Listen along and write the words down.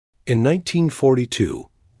In 1942,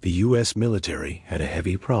 the U.S. military had a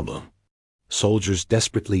heavy problem. Soldiers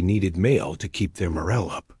desperately needed mail to keep their morale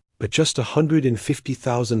up, but just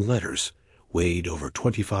 150,000 letters weighed over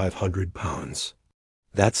 2,500 pounds.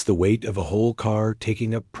 That's the weight of a whole car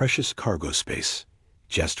taking up precious cargo space,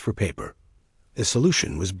 just for paper. The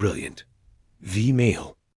solution was brilliant.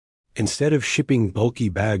 V-mail. Instead of shipping bulky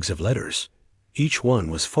bags of letters, each one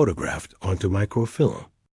was photographed onto microfilm.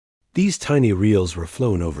 These tiny reels were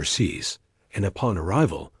flown overseas, and upon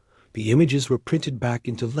arrival, the images were printed back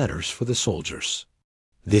into letters for the soldiers.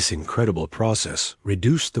 This incredible process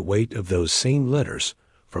reduced the weight of those same letters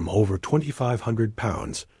from over 2,500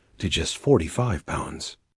 pounds to just 45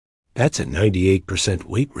 pounds. That's a 98%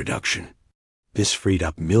 weight reduction. This freed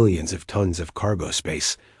up millions of tons of cargo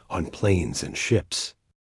space on planes and ships.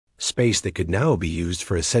 Space that could now be used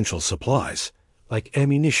for essential supplies like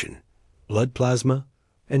ammunition, blood plasma,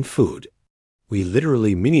 and food. We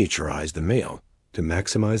literally miniaturized the mail to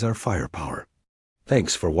maximize our firepower.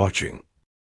 Thanks for watching.